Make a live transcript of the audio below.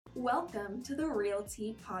Welcome to the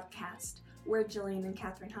Realty Podcast, where Jillian and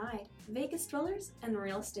Catherine Hyde, Vegas dwellers and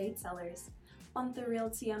real estate sellers. Want the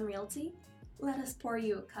realty on realty? Let us pour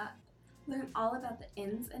you a cup. Learn all about the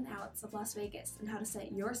ins and outs of Las Vegas and how to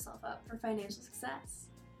set yourself up for financial success.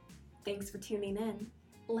 Thanks for tuning in.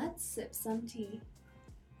 Let's sip some tea.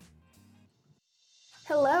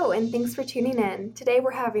 Hello, and thanks for tuning in. Today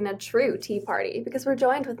we're having a true tea party because we're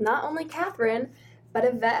joined with not only Catherine, but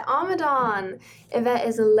Ivette Amidan. Ivette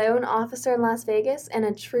is a loan officer in Las Vegas and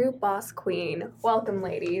a true boss queen. Welcome,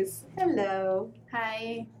 ladies. Hello.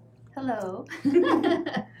 Hi. Hello.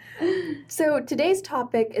 So today's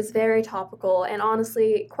topic is very topical and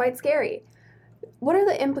honestly quite scary. What are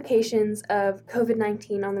the implications of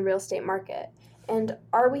COVID-19 on the real estate market? And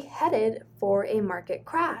are we headed for a market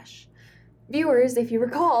crash? Viewers, if you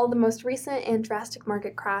recall, the most recent and drastic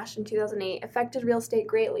market crash in 2008 affected real estate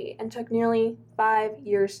greatly and took nearly 5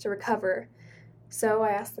 years to recover. So I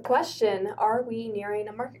asked the question, are we nearing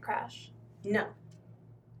a market crash? No.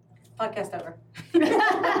 Podcast over.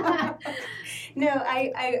 No,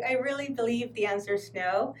 I really believe the answer is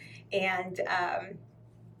no. And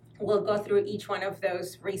we'll go through each one of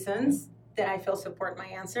those reasons that I feel support my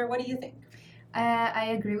answer. What do you think?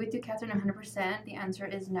 I agree with you, Catherine, 100%. The answer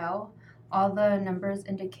is no. All the numbers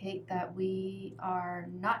indicate that we are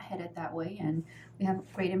not headed that way, and we have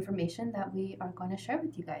great information that we are going to share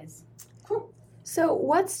with you guys. Cool. So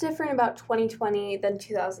what's different about 2020 than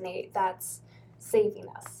 2008 that's saving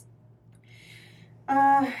us?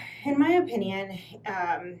 In my opinion,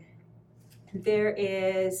 there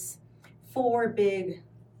is 4 big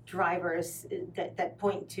drivers that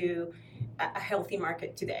point to a healthy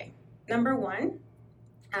market today. Number 1,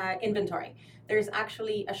 inventory. There's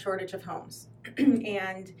actually a shortage of homes.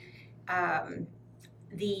 And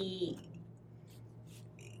the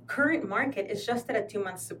current market is just at a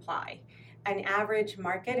 2-month supply. An average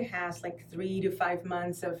market has like 3 to 5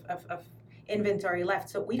 months of inventory left.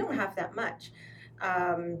 So we don't have that much.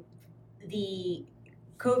 The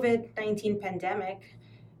COVID-19 pandemic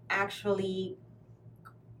actually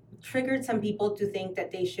triggered some people to think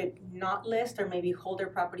that they should not list or maybe hold their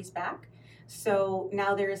properties back. So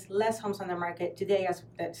now there's less homes on the market today as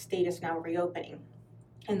the state is now reopening.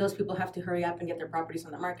 And those people have to hurry up and get their properties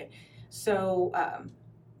on the market. So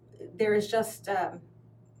there is just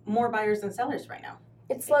more buyers than sellers right now.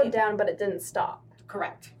 It slowed down, but it didn't stop.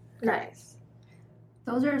 Correct. Nice.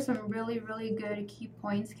 Those are some really, really good key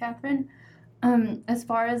points, Catherine. As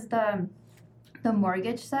far as the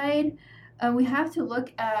mortgage side, we have to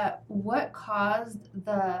look at what caused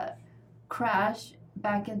the crash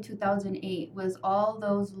back in 2008 was all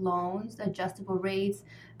those loans, adjustable rates,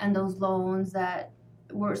 and those loans that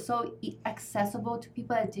were so accessible to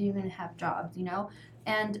people that didn't even have jobs,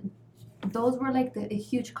 and those were like a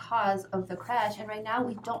huge cause of the crash. And right now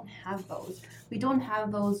we don't have those. We don't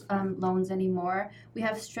have those loans anymore. We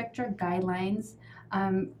have stricter guidelines.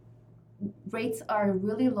 Rates are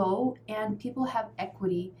really low, and people have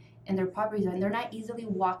equity in their properties, and they're not easily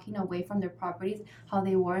walking away from their properties how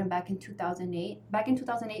they were back in 2008. Back in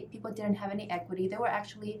 2008, people didn't have any equity. They were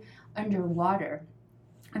actually underwater.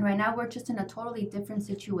 And right now, we're just in a totally different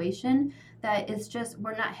situation that is just,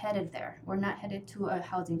 we're not headed there. We're not headed to a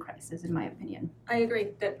housing crisis, in my opinion. I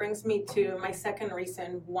agree. That brings me to my second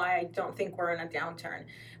reason why I don't think we're in a downturn.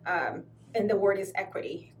 And the word is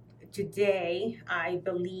equity. Today, I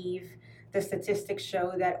believe the statistics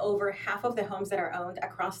show that over half of the homes that are owned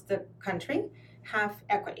across the country have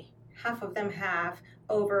equity. Half of them have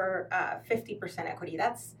over 50% equity.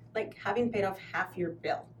 That's like having paid off half your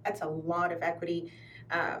bill. That's a lot of equity.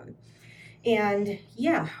 And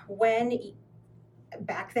yeah, when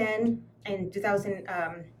back then in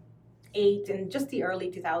 2008 and just the early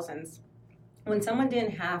 2000s, when someone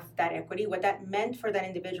didn't have that equity, what that meant for that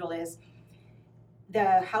individual is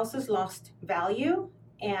the houses lost value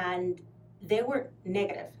and they were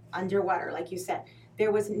negative, underwater, like you said.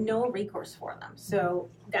 There was no recourse for them. So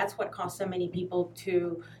that's what caused so many people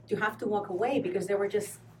to have to walk away because they were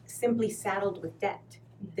just simply saddled with debt.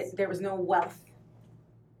 There was no wealth.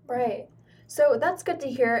 Right. So that's good to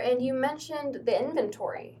hear. And you mentioned the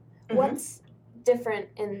inventory. Mm-hmm. What's different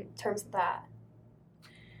in terms of that?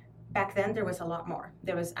 Back then, there was a lot more.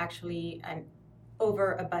 There was actually an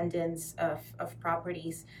overabundance of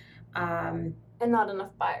properties. And not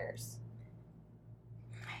enough buyers.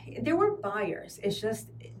 There were buyers. It's just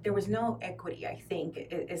there was no equity, I think,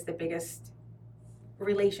 is the biggest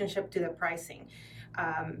relationship to the pricing.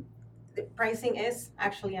 The pricing is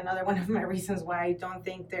actually another one of my reasons why I don't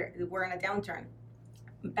think we're in a downturn.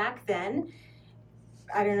 Back then,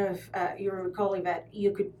 I don't know if you recall, Ivette,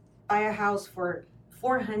 you could buy a house for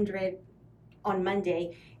 $400 on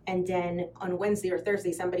Monday, and then on Wednesday or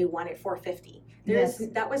Thursday somebody wanted 450.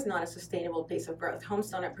 That was not a sustainable pace of growth. Homes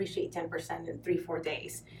don't appreciate 10% in 3-4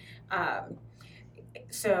 days.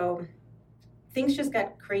 So things just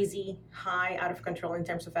got crazy high, out of control in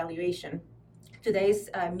terms of valuation. Today's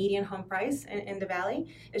median home price in the Valley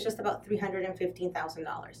is just about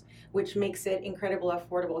 $315,000, which makes it incredibly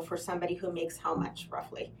affordable for somebody who makes how much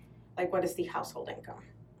roughly? Like, what is the household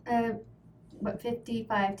income?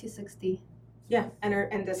 55 to 60. Yeah,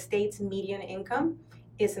 and the state's median income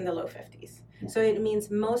is in the low 50s. Yeah. So it means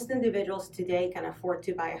most individuals today can afford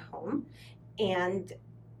to buy a home, and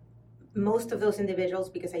most of those individuals,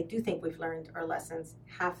 because I do think we've learned our lessons,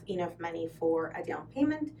 have enough money for a down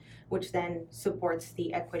payment, which then supports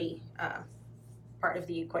the equity part of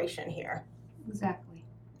the equation here. Exactly.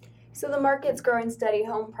 So the market's growing steady,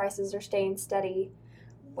 home prices are staying steady.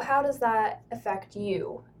 How does that affect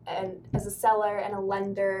you? And as a seller and a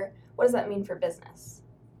lender, what does that mean for business?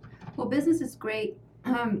 Well, business is great.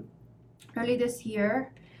 Early this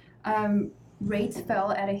year, rates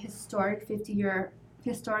fell at a historic 50-year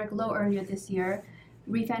historic low earlier this year.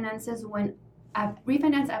 Refinance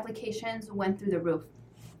applications went through the roof.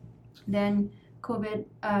 Then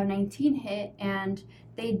COVID-19 hit, and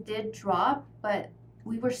they did drop, but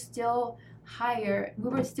we were still higher. We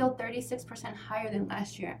were still 36% higher than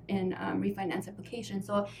last year in refinance applications.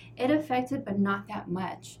 So it affected, but not that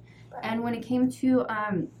much. Right. And when it came to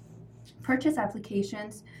purchase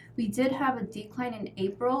applications, we did have a decline in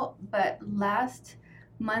April, but last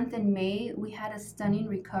month in May, we had a stunning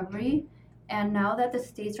recovery. And now that the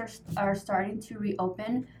states are starting to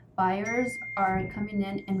reopen, buyers are coming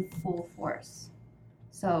in full force.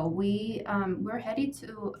 So we're headed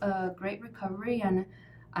to a great recovery, and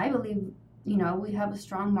I believe, we have a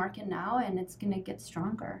strong market now, and it's going to get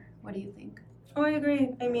stronger. What do you think? Oh, I agree.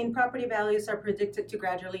 I mean, property values are predicted to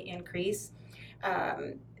gradually increase.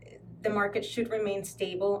 The market should remain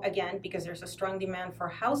stable, again, because there's a strong demand for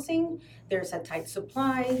housing, there's a tight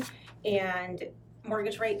supply, and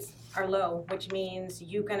mortgage rates are low, which means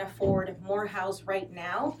you can afford more house right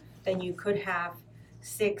now than you could have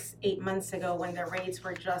 6-8 months ago when the rates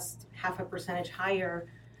were just 0.5% higher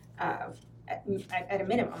at a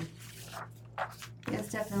minimum. Yes,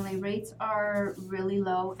 definitely. Rates are really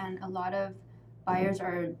low, and a lot of buyers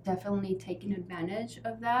are definitely taking advantage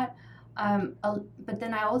of that. But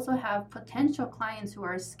then I also have potential clients who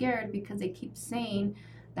are scared because they keep saying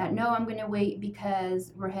that, no, I'm going to wait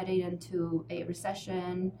because we're headed into a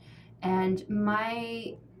recession. And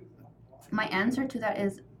my answer to that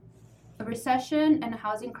is a recession and a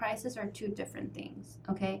housing crisis are two different things,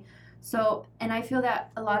 okay? So, and I feel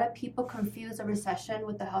that a lot of people confuse a recession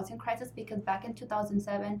with the housing crisis because back in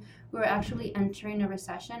 2007, we were actually entering a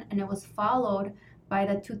recession, and it was followed by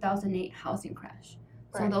the 2008 housing crash.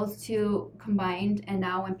 So those two combined, and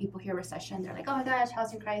now when people hear recession, they're like, oh my gosh,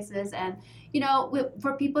 housing crisis. And,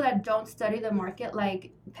 for people that don't study the market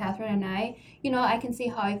like Catherine and I can see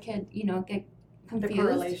how I could, get confused. The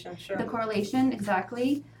correlation, sure. The correlation,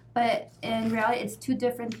 exactly. But in reality, it's two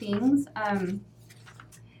different things.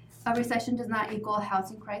 A recession does not equal a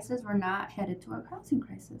housing crisis. We're not headed to a housing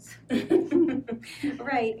crisis.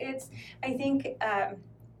 Right. I think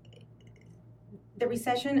the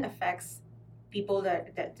recession affects people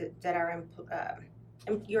that are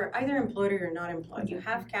you're either employed or you're not employed. You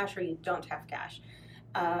have cash or you don't have cash.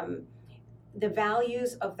 The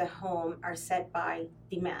values of the home are set by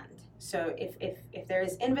demand. So if there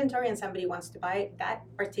is inventory and somebody wants to buy it, that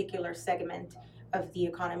particular segment of the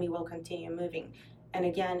economy will continue moving. And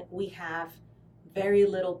again, we have very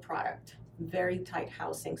little product, very tight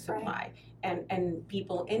housing supply, and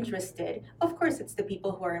people interested. Of course, it's the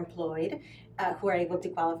people who are employed, who are able to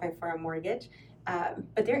qualify for a mortgage.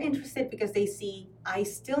 But they're interested because they see, I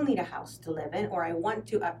still need a house to live in, or I want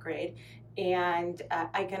to upgrade, and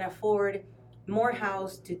I can afford more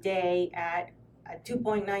house today at a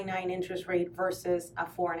 2.99 interest rate versus a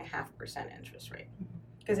 4.5% interest rate.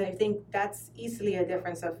 Because I think that's easily a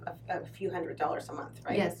difference of a few $100s a month,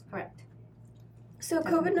 right? Yes, correct. So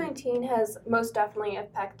COVID-19 has most definitely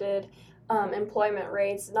affected employment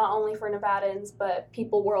rates, not only for Nevadans, but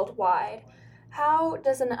people worldwide. How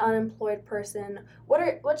does an unemployed person,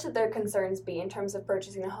 what should their concerns be in terms of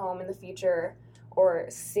purchasing a home in the future or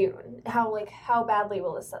soon? How badly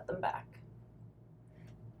will it set them back?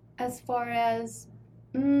 As far as,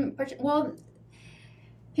 well,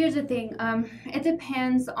 here's the thing. It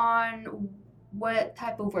depends on what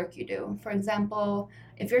type of work you do. For example,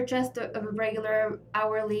 if you're just a regular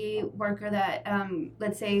hourly worker that,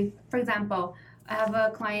 let's say, for example, I have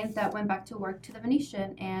a client that went back to work to the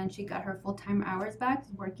Venetian, and she got her full-time hours back,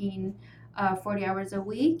 working 40 hours a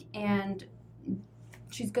week. And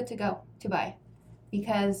she's good to go to buy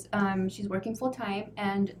because she's working full time,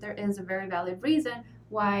 and there is a very valid reason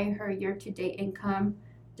why her year-to-date income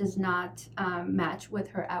does not match with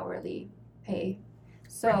her hourly pay.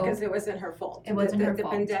 So because it wasn't her fault. It wasn't her the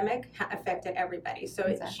fault. pandemic affected everybody, so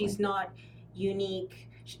Exactly. she's not unique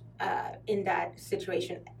in that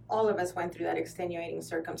situation. All of us went through that extenuating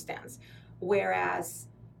circumstance. Whereas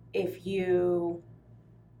if you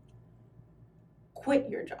quit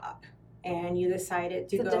your job and you decided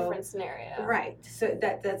to It's a go different scenario. right, so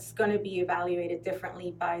that's going to be evaluated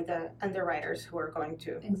differently by the underwriters who are going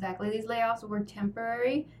to. Exactly. These layoffs were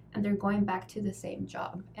temporary, and they're going back to the same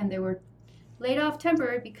job, and they were laid off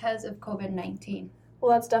temporary because of COVID-19.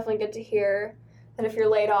 Well, that's definitely good to hear. That if you're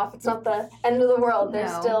laid off, it's not the end of the world.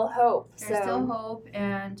 There's No. still hope. There's still hope,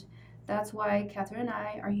 and that's why Catherine and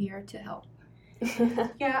I are here to help.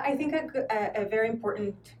 Yeah, I think a very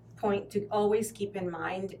important point to always keep in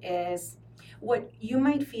mind is what you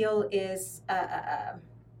might feel is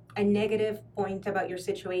a negative point about your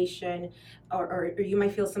situation, or you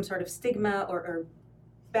might feel some sort of stigma or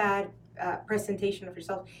bad presentation of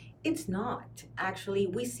yourself. It's not. Actually,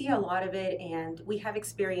 we see a lot of it, and we have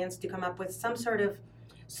experience to come up with some sort of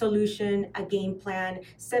solution, a game plan,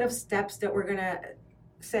 set of steps that we're going to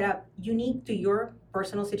set up unique to your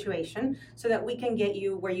personal situation so that we can get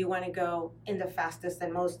you where you want to go in the fastest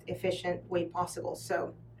and most efficient way possible.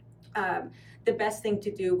 So the best thing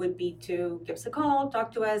to do would be to give us a call,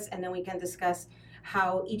 talk to us, and then we can discuss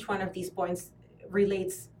how each one of these points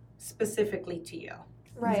relates specifically to you.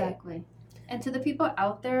 Right. Exactly. And to the people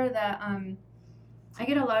out there that I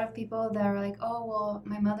get a lot of people that are like, oh, well,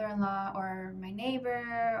 my mother-in-law or my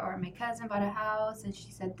neighbor or my cousin bought a house and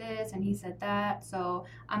she said this and he said that, so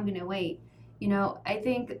I'm gonna wait. You know, I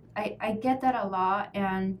think I get that a lot,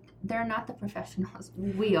 and they're not the professionals.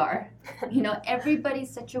 We are. You know,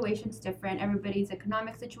 everybody's situation's different. Everybody's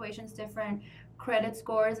economic situation's different, credit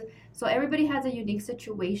scores. So everybody has a unique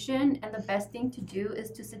situation, and the best thing to do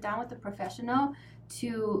is to sit down with a professional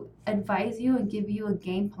to advise you and give you a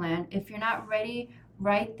game plan. If you're not ready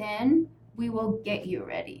right then, we will get you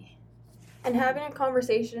ready. And having a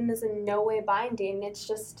conversation is in no way binding. It's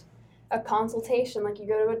just a consultation, like you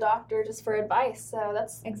go to a doctor just for advice. So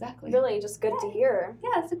that's Exactly. really just good to hear.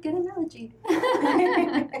 Yeah, it's a good analogy.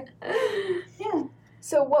 Yeah.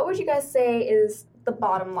 So what would you guys say is the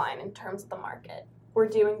bottom line in terms of the market? We're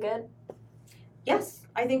doing good? Yes,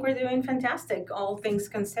 I think we're doing fantastic, all things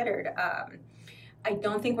considered. I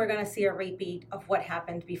don't think we're going to see a repeat of what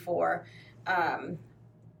happened before.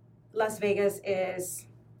 Las Vegas is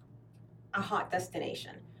a hot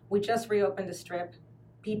destination. We just reopened the Strip.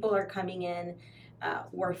 People are coming in.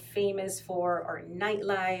 We're famous for our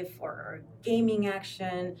nightlife, for our gaming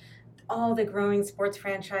action, all the growing sports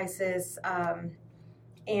franchises,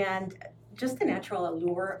 and just the natural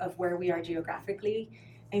allure of where we are geographically.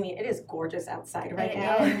 I mean, it is gorgeous outside right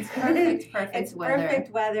now. It's perfect It's weather.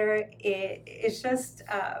 perfect weather. It's just...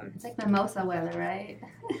 It's like mimosa weather, right?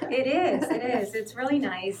 It is. It's really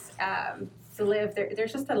nice to live there.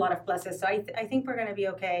 There's just a lot of pluses. So I think we're going to be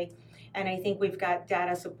okay. And I think we've got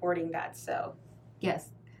data supporting that. So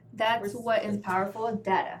Yes, that's what is powerful,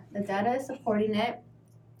 data. The data is supporting it.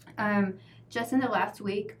 Just in the last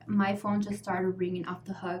week, my phone just started ringing off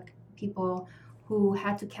the hook. People who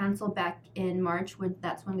had to cancel back in March,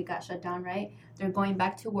 that's when we got shut down, right? They're going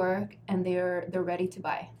back to work, and they're ready to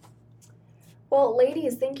buy. Well,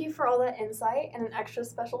 ladies, thank you for all that insight, and an extra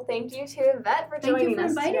special thank you to Ivette for joining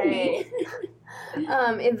us Thank you for today.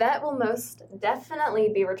 inviting me. Ivette will most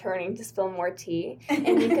definitely be returning to spill more tea,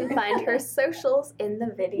 and you can find her socials in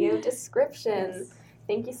the video description. Yes.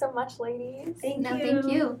 Thank you so much, ladies. Thank you.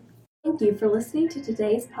 Thank you. Thank you for listening to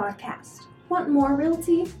today's podcast. Want more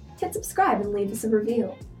realty? Hit subscribe and leave us a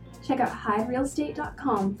review. Check out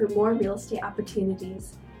hiverealestate.com for more real estate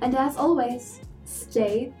opportunities. And as always,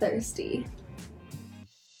 stay thirsty.